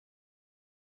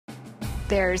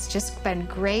there's just been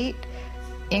great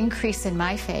increase in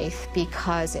my faith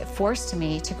because it forced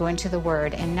me to go into the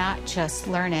Word and not just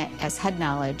learn it as head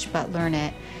knowledge, but learn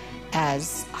it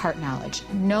as heart knowledge.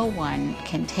 No one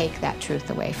can take that truth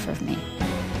away from me.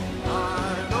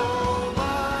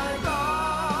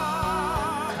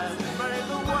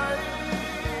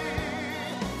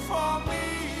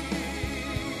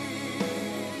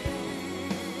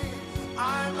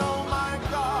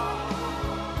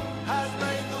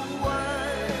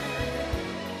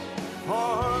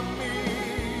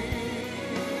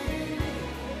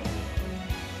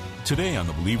 Today on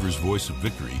The Believer's Voice of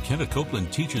Victory, Kenneth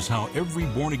Copeland teaches how every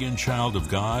born-again child of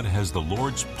God has the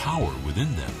Lord's power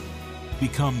within them.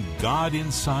 Become God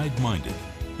inside-minded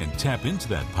and tap into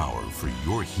that power for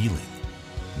your healing.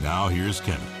 Now here's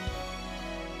Kenneth.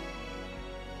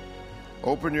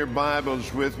 Open your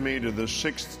Bibles with me to the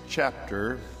 6th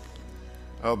chapter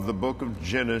of the book of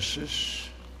Genesis.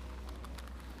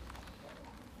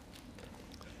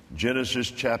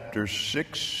 Genesis chapter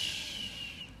 6.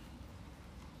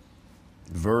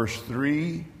 Verse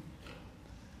 3,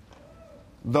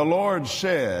 the Lord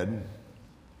said,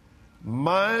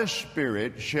 my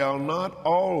spirit shall not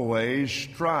always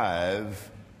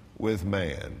strive with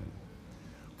man,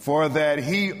 for that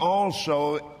he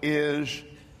also is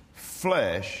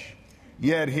flesh,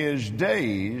 yet his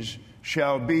days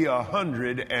shall be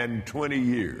 120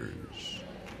 years.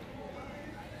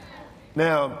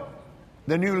 Now,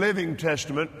 the New Living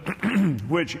Testament,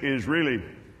 which is really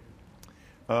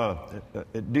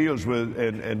it deals with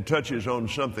and touches on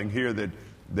something here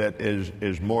that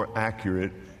is more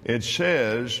accurate. It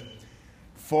says,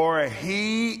 for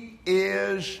he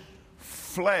is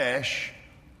flesh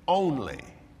only.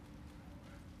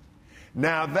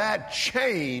 Now that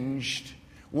changed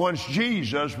once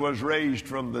Jesus was raised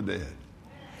from the dead.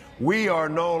 We are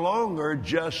no longer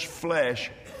just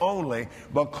flesh only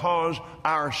because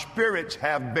our spirits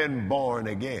have been born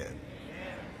again.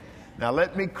 Now,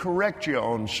 let me correct you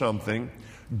on something.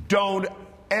 Don't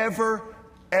ever,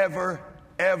 ever,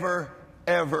 ever,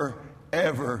 ever,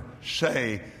 ever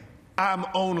say, I'm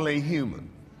only human.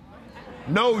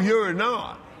 No, you're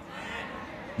not.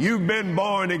 You've been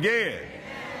born again.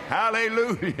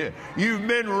 Hallelujah. You've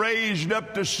been raised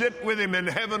up to sit with Him in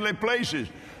heavenly places.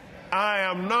 I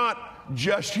am not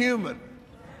just human.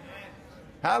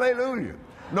 Hallelujah.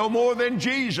 No more than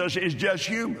Jesus is just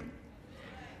human.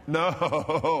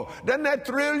 No. Doesn't that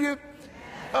thrill you?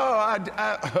 Oh,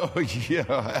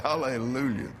 yeah,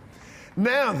 hallelujah.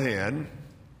 Now then,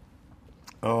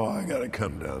 I got to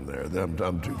come down there.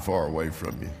 I'm too far away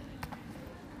from you.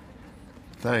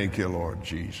 Thank you, Lord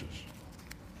Jesus.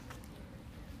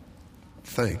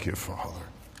 Thank you, Father.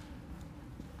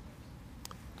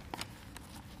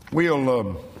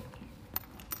 We'll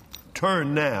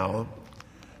turn now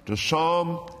to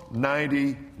Psalm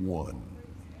 91.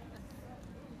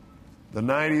 The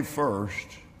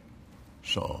 91st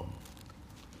Psalm.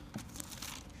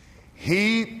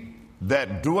 He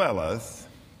that dwelleth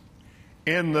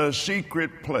in the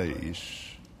secret place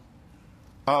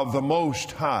of the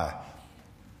Most High.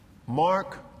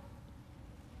 Mark,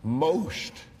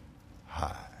 Most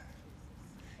High.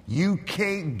 You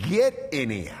can't get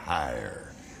any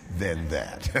higher than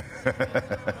that.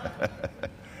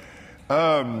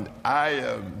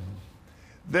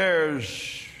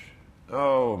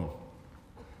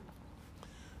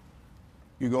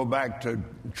 You go back to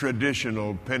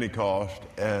traditional Pentecost,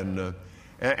 and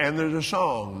there's a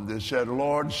song that said,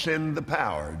 Lord, send the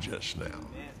power just now.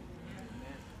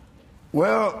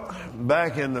 Well,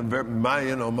 back in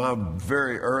my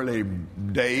very early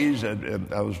days, I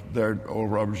was there at Oral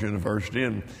Roberts University,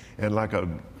 and like I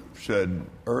said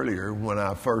earlier, when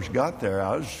I first got there,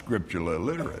 I was scripturally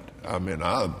illiterate. I mean,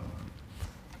 I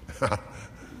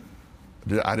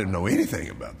didn't know anything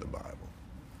about the Bible.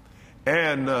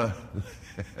 And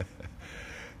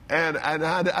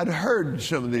I'd heard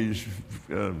some of these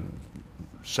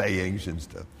sayings and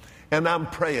stuff. And I'm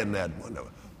praying that one.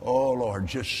 Oh, Lord,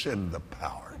 just send the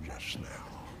power just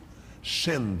now.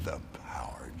 Send the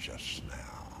power just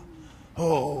now.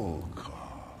 Oh,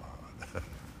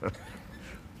 God.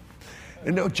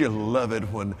 And don't you love it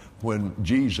when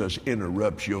Jesus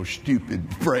interrupts your stupid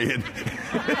praying?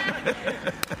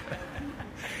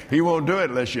 He won't do it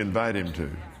unless you invite Him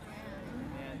to.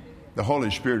 The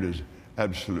Holy Spirit is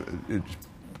it's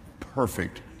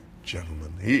perfect,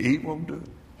 gentlemen. He won't do it.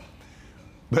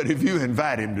 But if you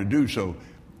invite Him to do so,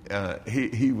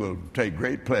 he will take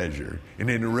great pleasure in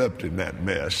interrupting that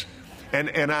mess. And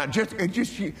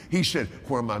he said,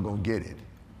 where am I going to get it?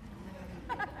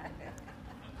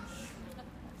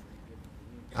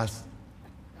 I said,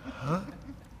 huh?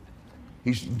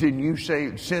 He said, didn't you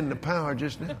say send the power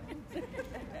just now?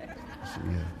 I said,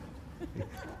 yeah.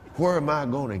 Where am I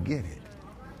going to get it?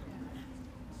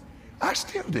 I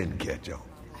still didn't catch on.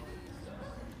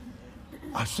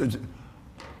 I said,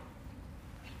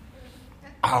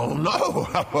 I don't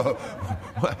know.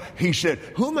 He said,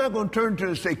 who am I going to turn to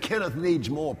and say, Kenneth needs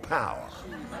more power?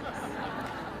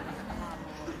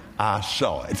 I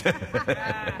saw it.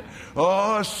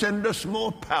 Oh, send us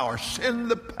more power. Send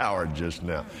the power just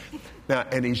now. Now,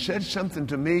 and he said something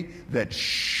to me that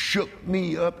shook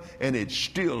me up, and it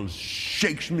still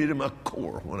shakes me to my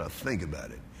core when I think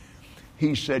about it.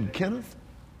 He said, Kenneth,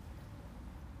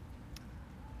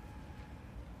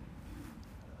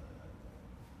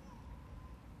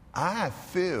 I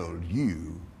filled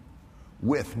you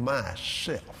with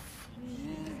myself.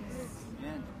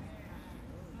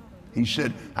 He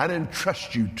said, I didn't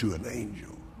trust you to an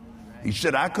angel. He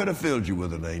said, I could have filled you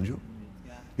with an angel.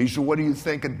 He said, what do you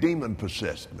think a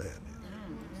demon-possessed man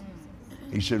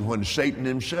is? He said, when Satan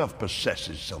himself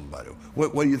possesses somebody,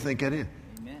 what do you think that is?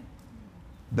 Amen.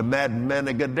 The madman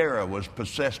of Gadara was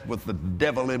possessed with the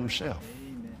devil himself.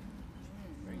 Amen.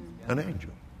 An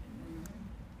angel.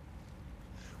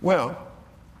 Well,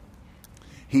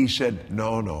 he said,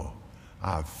 no,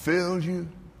 I filled you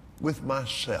with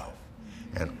myself.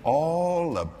 And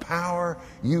all the power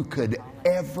you could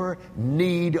ever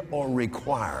need or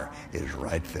require is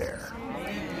right there.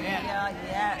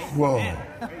 Whoa.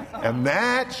 And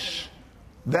that's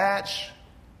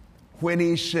when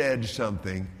he said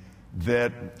something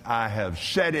that I have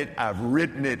said it, I've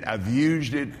written it, I've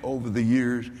used it over the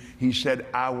years. He said,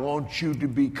 I want you to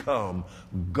become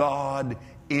God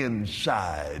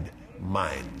inside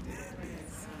minded.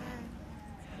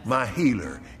 My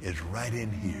healer is right in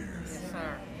here.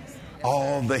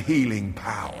 All the healing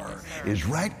power is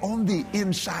right on the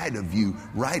inside of you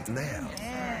right now.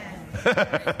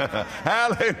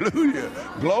 Hallelujah.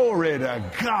 Glory to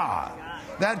God.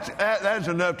 That's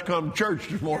enough to come to church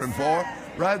this morning for.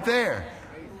 Right there.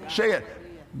 Say it.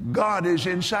 God is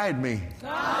inside me.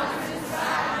 God is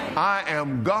inside me. I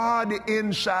am God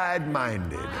inside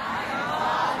minded.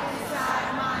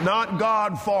 Not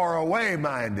God far away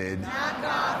minded. Not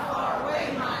God far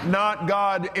away minded. Not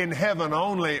God in heaven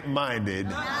only minded.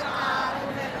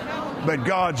 But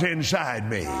God's inside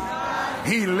me.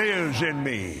 He lives in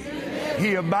me.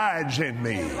 He abides in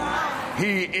me.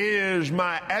 He is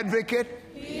my advocate.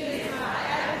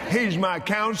 He's my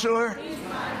counselor.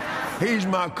 He's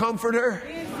my comforter.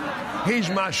 He's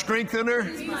my strengthener.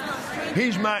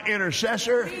 He's my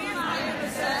intercessor.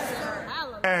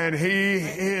 And he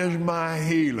is my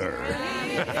healer.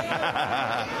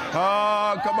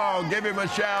 Oh, come on, give him a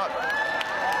shout.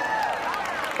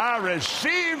 I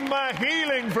received my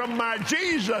healing from my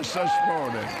Jesus this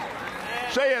morning.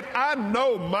 Say it, I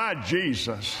know my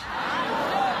Jesus.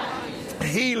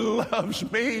 He loves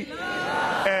me,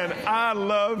 and I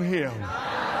love him.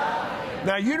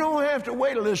 Now, you don't have to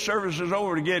wait till this service is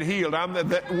over to get healed.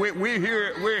 We're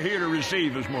here to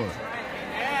receive this morning.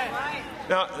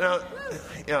 Now,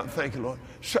 yeah, thank you, Lord.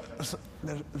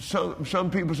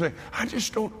 Some people say, I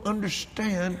just don't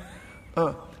understand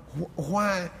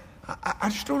why. I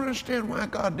just don't understand why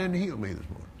God didn't heal me this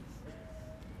morning.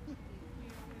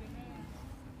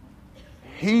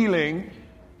 Healing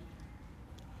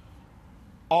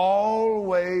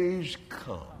always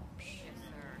comes.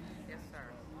 Yes, sir.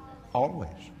 Always.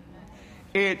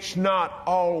 It's not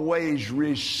always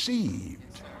received.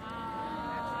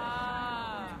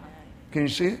 Can you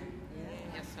see it?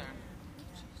 Yes, sir.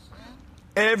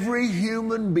 Every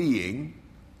human being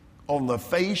on the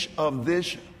face of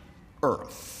this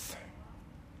earth,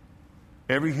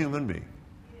 every human being,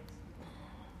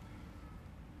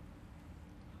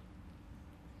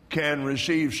 can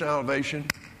receive salvation.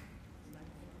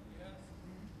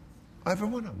 Every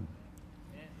one of them.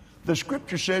 The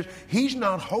scripture says he's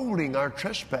not holding our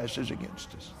trespasses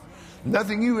against us.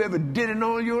 Nothing you ever did in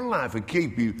all your life would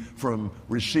keep you from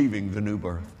receiving the new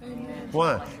birth. Amen.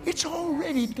 Why? It's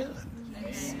already done.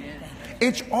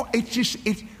 It's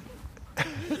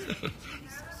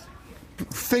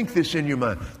think this in your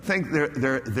mind. Think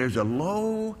there's a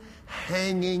low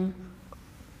hanging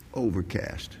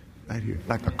overcast right here,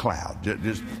 like a cloud.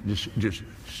 Just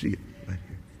see it right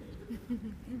here.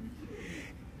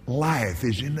 Life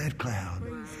is in that cloud.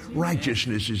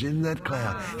 Righteousness is in that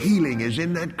cloud. Healing is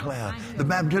in that cloud. The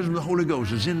baptism of the Holy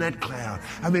Ghost is in that cloud.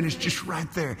 I mean, it's just right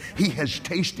there. He has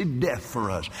tasted death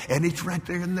for us, and it's right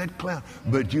there in that cloud.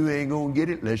 But you ain't going to get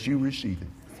it unless you receive it.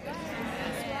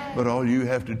 But all you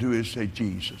have to do is say,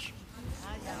 Jesus,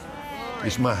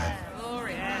 it's mine.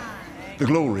 The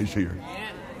glory's here.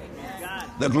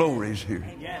 The glory's here.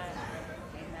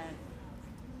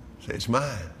 Say, it's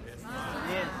mine. It's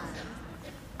mine.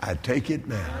 I take it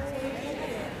now.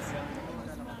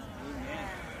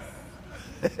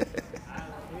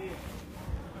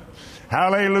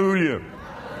 Hallelujah.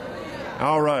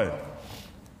 All right.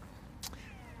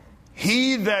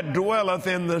 He that dwelleth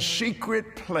in the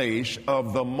secret place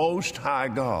of the Most High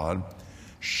God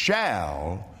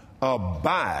shall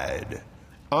abide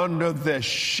under the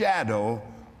shadow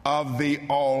of the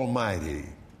Almighty.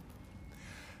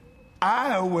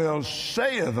 I will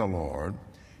say of the Lord,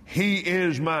 He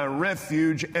is my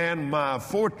refuge and my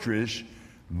fortress,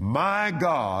 my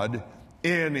God,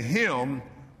 in Him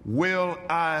will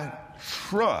I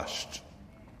trust.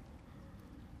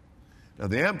 Now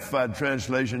the Amplified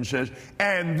Translation says,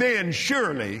 and then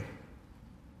surely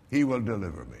He will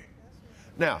deliver me.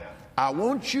 Now, I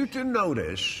want you to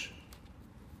notice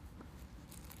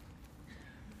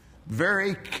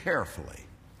very carefully,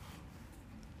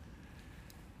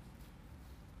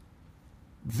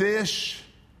 this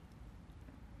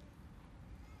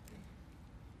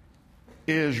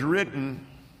is written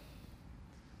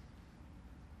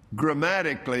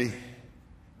grammatically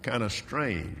kind of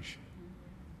strange.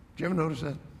 Did you ever notice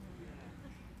that?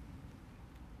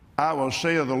 I will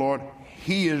say of the Lord,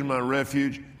 He is my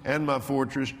refuge and my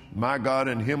fortress, my God,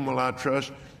 in Him will I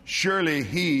trust. Surely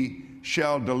He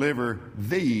shall deliver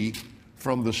thee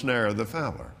from the snare of the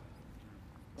fowler.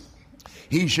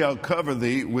 He shall cover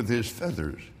thee with His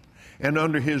feathers, and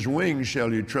under His wings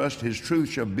shall you trust. His truth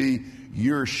shall be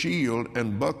your shield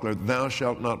and buckler. Thou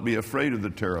shalt not be afraid of the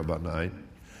terror by night.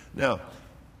 Now,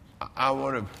 I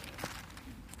want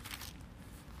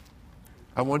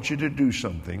you to do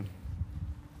something.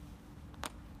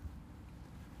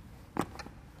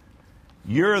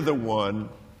 You're the one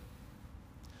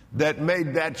that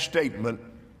made that statement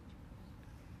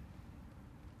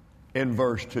in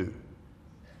verse 2.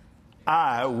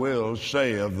 I will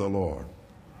say of the Lord.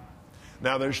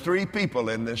 Now there's three people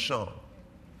in this song.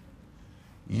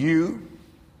 You,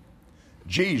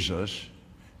 Jesus,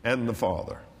 and the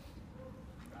Father.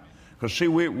 Because see,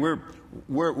 we're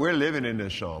living in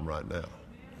this psalm right now.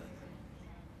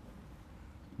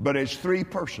 But it's three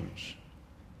persons.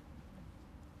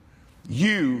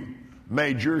 You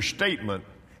made your statement,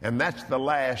 and that's the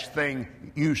last thing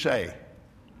you say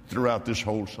throughout this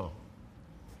whole song.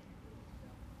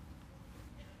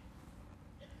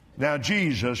 Now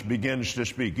Jesus begins to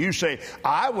speak. You say,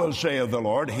 I will say of the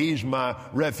Lord, He's my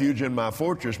refuge and my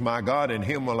fortress, my God, in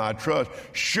Him will I trust.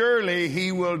 Surely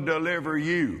He will deliver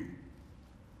you.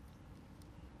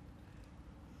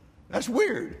 That's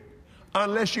weird.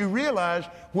 Unless you realize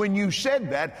when you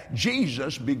said that,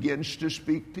 Jesus begins to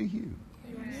speak to you.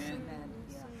 Amen.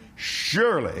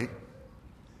 Surely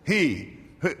He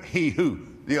who?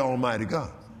 The Almighty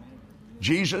God.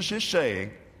 Jesus is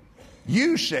saying,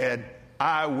 you said,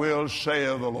 I will say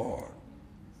of the Lord.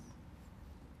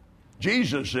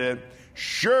 Jesus said,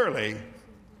 surely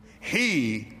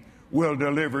He will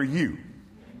deliver you.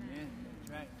 Amen.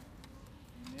 That's right.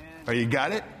 Amen. You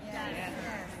got it? Yes.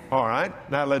 All right.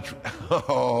 Now let's.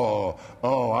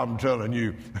 I'm telling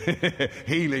you,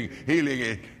 healing.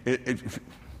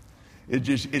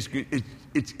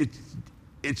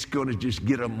 It's going to just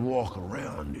get them walk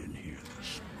around in here.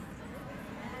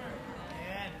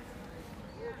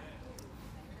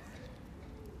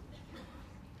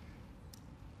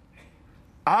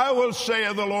 I will say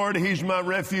of the Lord, He's my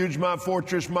refuge, my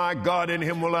fortress, my God, in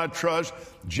Him will I trust.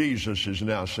 Jesus is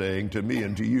now saying to me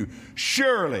and to you,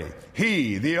 surely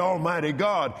He, the Almighty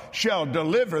God, shall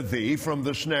deliver thee from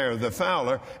the snare of the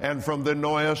fowler and from the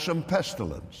noisome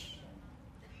pestilence.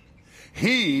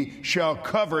 He shall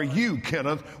cover you,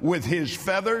 Kenneth, with His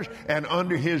feathers, and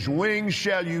under His wings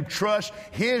shall you trust.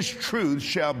 His truth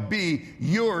shall be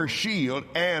your shield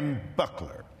and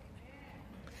buckler.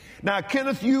 Now,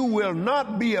 Kenneth, you will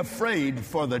not be afraid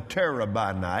for the terror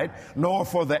by night, nor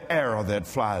for the arrow that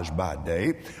flies by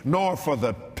day, nor for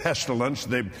the pestilence,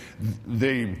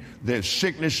 the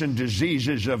sickness and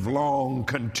diseases of long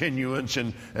continuance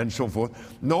and so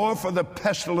forth, nor for the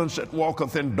pestilence that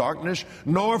walketh in darkness,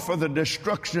 nor for the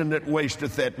destruction that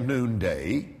wasteth at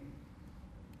noonday.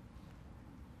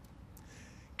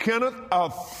 Kenneth,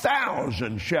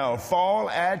 1,000 shall fall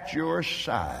at your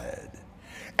side,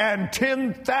 and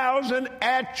 10,000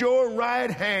 at your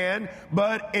right hand,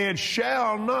 but it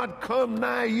shall not come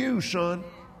nigh you, son.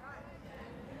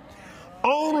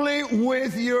 Only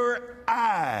with your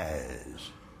eyes.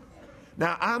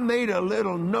 Now, I made a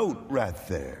little note right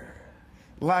there,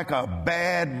 like a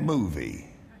bad movie.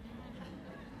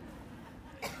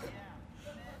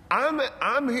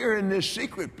 I'm here in this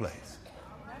secret place.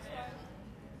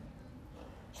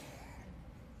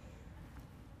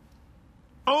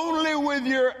 Only with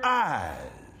your eyes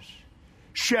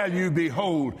shall you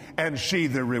behold and see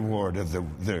the reward of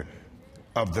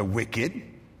the wicked.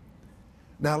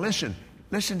 Now listen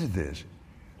to this.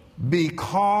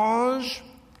 Because,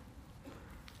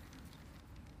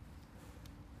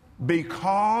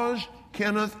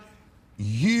 Kenneth,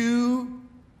 you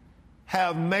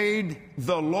have made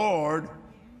the Lord,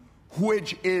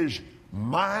 which is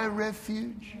my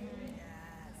refuge.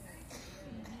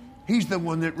 He's the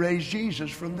one that raised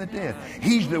Jesus from the dead.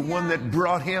 He's the one that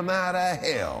brought him out of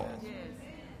hell.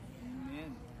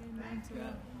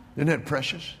 Isn't that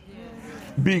precious?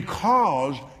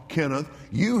 Because, Kenneth,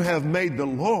 you have made the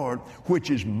Lord, which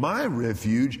is my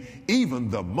refuge, even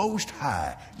the Most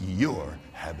High, your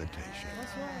habitation.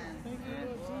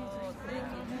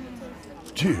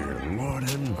 Dear Lord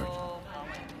and mercy.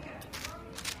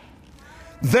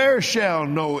 There shall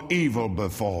no evil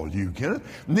befall you, Kenneth,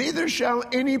 neither shall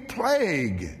any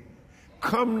plague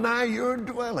come nigh your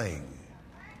dwelling.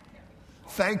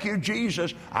 Thank you,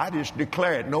 Jesus. I just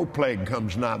declare it. No plague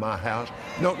comes nigh my house.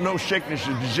 No sickness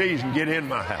or disease can get in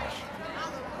my house.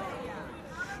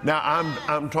 Now,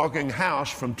 I'm talking house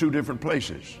from two different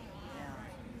places.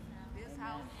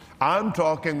 I'm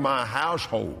talking my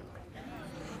household.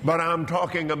 But I'm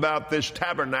talking about this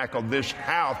tabernacle, this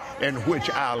house in which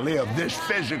I live. This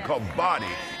physical body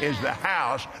is the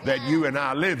house that you and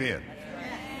I live in.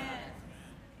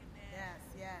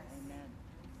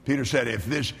 Peter said, if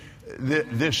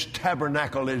this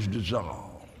tabernacle is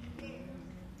dissolved,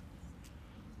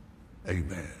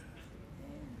 amen.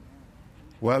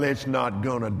 Well, it's not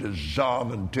going to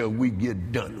dissolve until we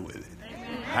get done with it.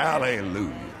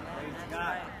 Hallelujah.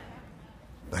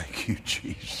 Thank you,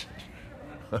 Jesus.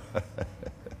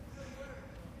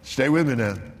 Stay with me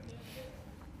now.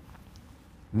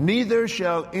 Neither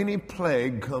shall any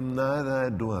plague come nigh thy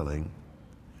dwelling,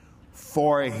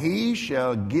 for he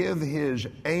shall give his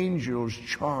angels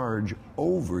charge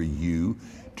over you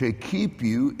to keep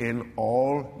you in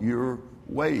all your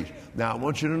ways. Now, I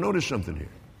want you to notice something here.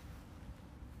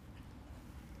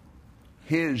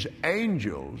 His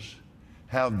angels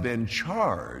have been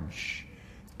charged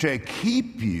to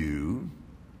keep you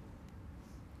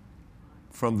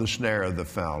from the snare of the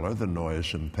fowler, the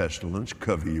noisome pestilence.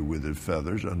 Cover you with his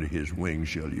feathers. Under his wings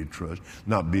shall you trust.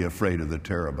 Not be afraid of the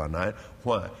terror by night.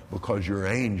 Why? Because your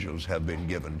angels have been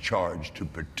given charge to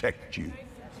protect you.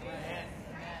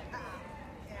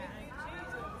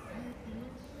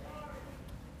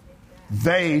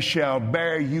 They shall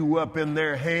bear you up in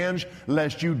their hands,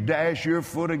 lest you dash your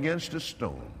foot against a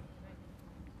stone.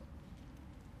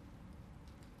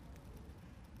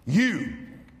 You,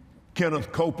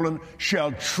 Kenneth Copeland,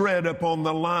 shall tread upon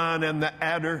the lion and the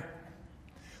adder,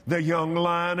 the young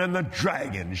lion and the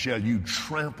dragon shall you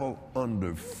trample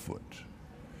underfoot.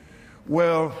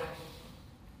 Well,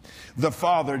 the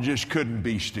Father just couldn't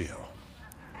be still.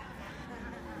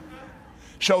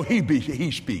 So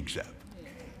he speaks up.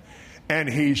 And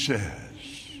he says,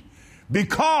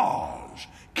 because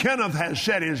Kenneth has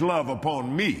set his love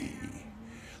upon me,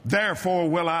 therefore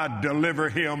will I deliver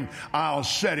him. I'll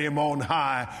set him on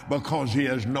high because he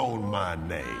has known my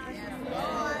name.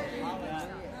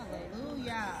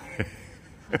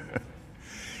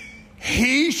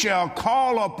 He shall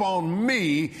call upon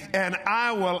me and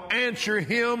I will answer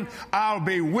him. I'll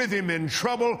be with him in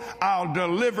trouble. I'll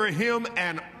deliver him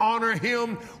and honor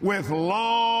him with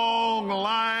long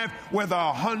life. With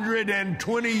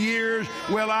 120 years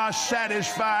will I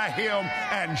satisfy him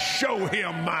and show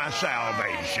him my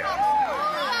salvation.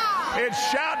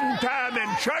 It's shouting time in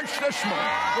church this morning.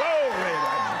 Glory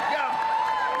to God.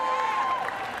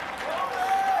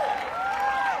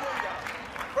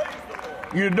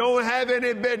 You don't have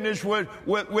any business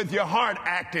with your heart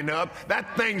acting up.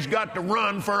 That thing's got to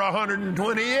run for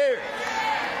 120 years.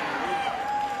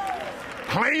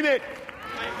 Claim it.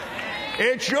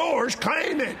 It's yours.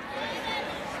 Claim it.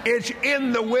 It's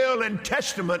in the will and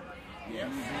testament.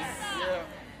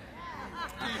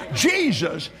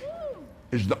 Jesus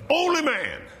is the only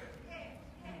man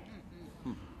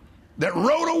that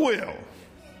wrote a will,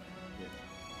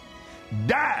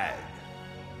 died,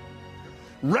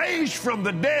 raised from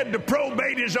the dead to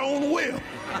probate his own will.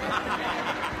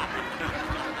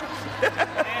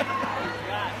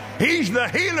 He's the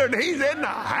healer and he's in the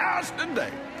house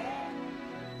today.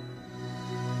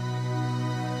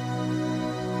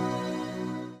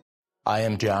 I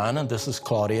am John, and this is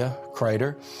Claudia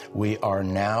Kreider. We are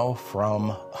now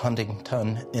from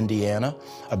Huntington, Indiana.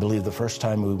 I believe the first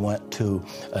time we went to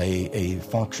a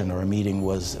function or a meeting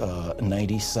was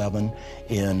 97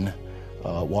 in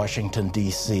Washington,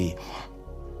 D.C.,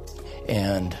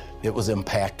 and it was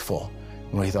impactful.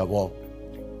 And we thought, well,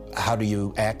 how do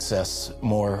you access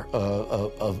more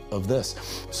of this?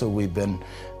 So we've been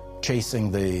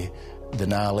chasing the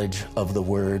knowledge of the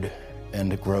Word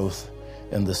and the growth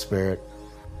in the Spirit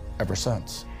ever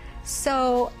since.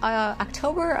 So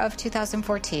October of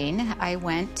 2014, I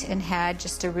went and had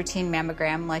just a routine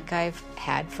mammogram like I've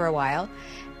had for a while.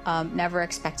 Never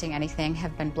expecting anything,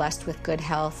 have been blessed with good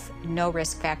health, no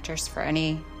risk factors for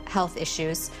any health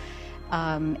issues.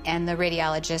 And the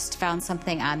radiologist found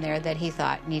something on there that he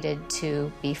thought needed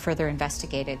to be further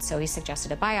investigated. So he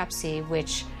suggested a biopsy,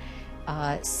 which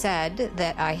said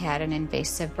that I had an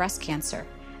invasive breast cancer.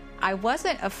 I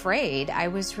wasn't afraid. I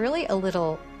was really a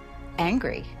little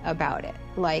angry about it.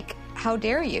 Like, how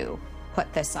dare you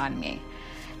put this on me?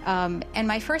 And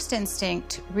my first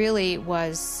instinct really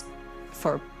was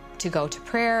to go to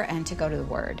prayer and to go to the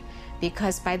Word.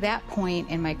 Because by that point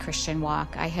in my Christian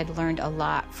walk, I had learned a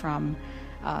lot from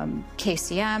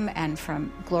KCM and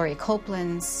from Gloria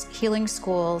Copeland's healing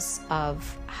schools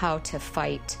of how to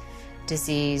fight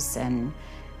disease and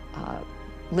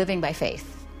living by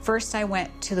faith. First, I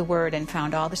went to the Word and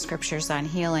found all the scriptures on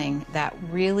healing that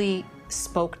really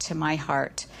spoke to my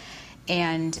heart.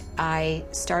 And I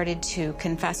started to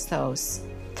confess those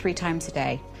 3 times a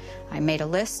day. I made a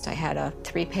list. I had a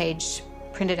 3-page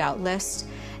printed out list.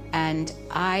 And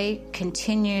I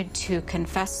continued to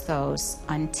confess those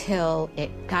until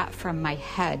it got from my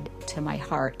head to my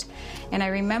heart. And I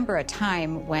remember a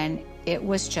time when it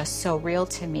was just so real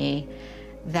to me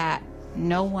that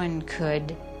no one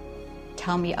could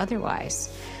tell me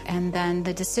otherwise. And then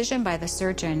the decision by the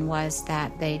surgeon was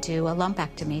that they do a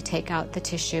lumpectomy, take out the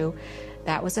tissue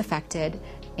that was affected,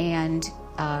 and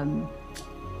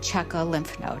check a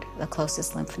lymph node, the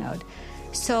closest lymph node.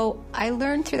 So I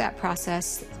learned through that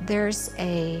process there's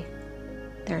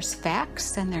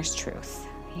facts and there's truth.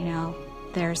 You know,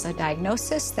 there's a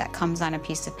diagnosis that comes on a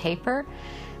piece of paper,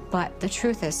 but the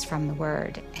truth is from the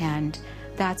Word, and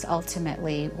that's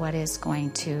ultimately what is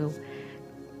going to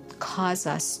cause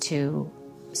us to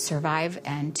survive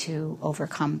and to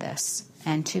overcome this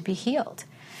and to be healed.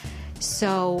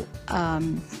 So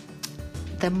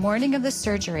the morning of the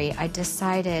surgery, I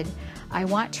decided I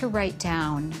want to write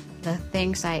down the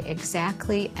things I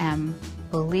exactly am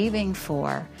believing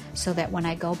for, so that when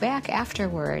I go back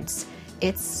afterwards,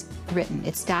 it's written,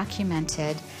 it's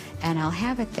documented, and I'll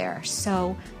have it there.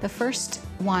 So the first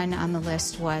one on the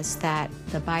list was that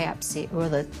the biopsy or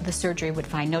the surgery would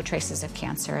find no traces of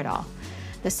cancer at all.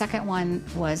 The second one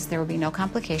was there would be no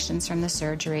complications from the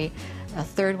surgery. The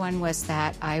third one was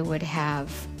that I would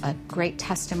have a great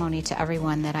testimony to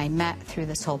everyone that I met through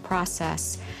this whole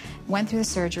process. Went through the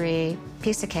surgery,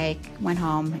 piece of cake, went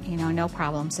home, you know, no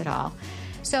problems at all.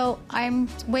 So I'm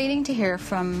waiting to hear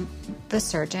from the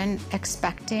surgeon,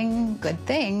 expecting good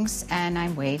things, and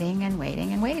I'm waiting and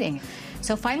waiting and waiting.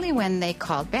 So finally, when they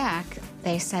called back,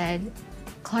 they said,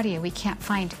 Claudia, we can't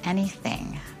find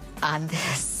anything on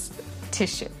this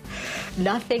tissue,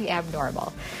 nothing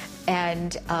abnormal.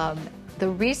 And the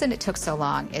reason it took so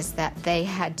long is that they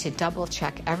had to double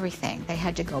check everything. They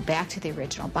had to go back to the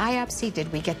original biopsy.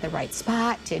 Did we get the right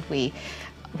spot?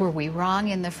 Were we wrong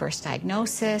in the first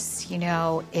diagnosis? You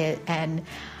know, and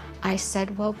I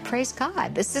said, well, praise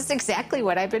God. This is exactly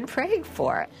what I've been praying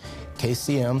for.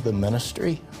 KCM, the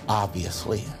ministry,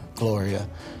 obviously, Gloria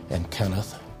and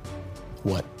Kenneth,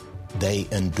 what they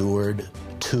endured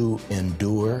to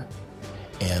endure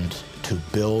and to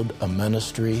build a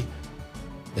ministry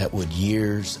that would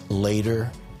years later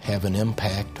have an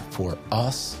impact for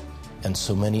us and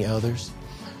so many others,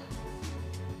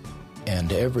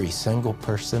 and every single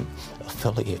person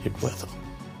affiliated with them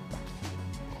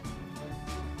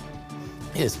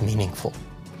is meaningful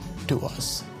to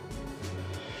us.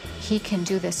 He can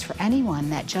do this for anyone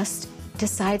that just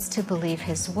decides to believe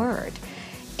His Word.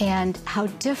 And how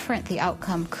different the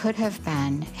outcome could have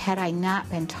been had I not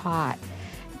been taught,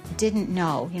 didn't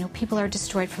know. You know, people are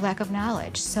destroyed for lack of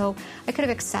knowledge. So I could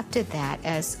have accepted that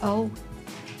as, oh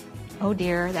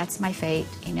dear, that's my fate,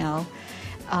 you know.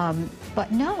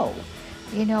 But no,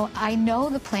 you know, I know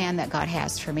the plan that God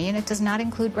has for me, and it does not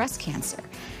include breast cancer.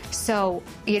 So,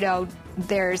 you know,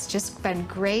 there's just been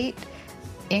great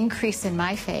increase in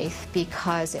my faith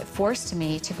because it forced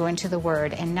me to go into the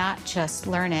Word and not just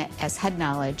learn it as head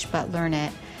knowledge, but learn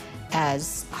it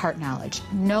as heart knowledge.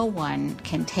 No one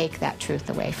can take that truth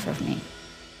away from me.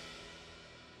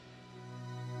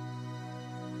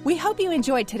 We hope you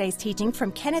enjoyed today's teaching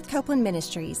from Kenneth Copeland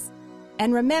Ministries.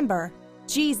 And remember,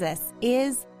 Jesus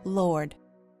is Lord.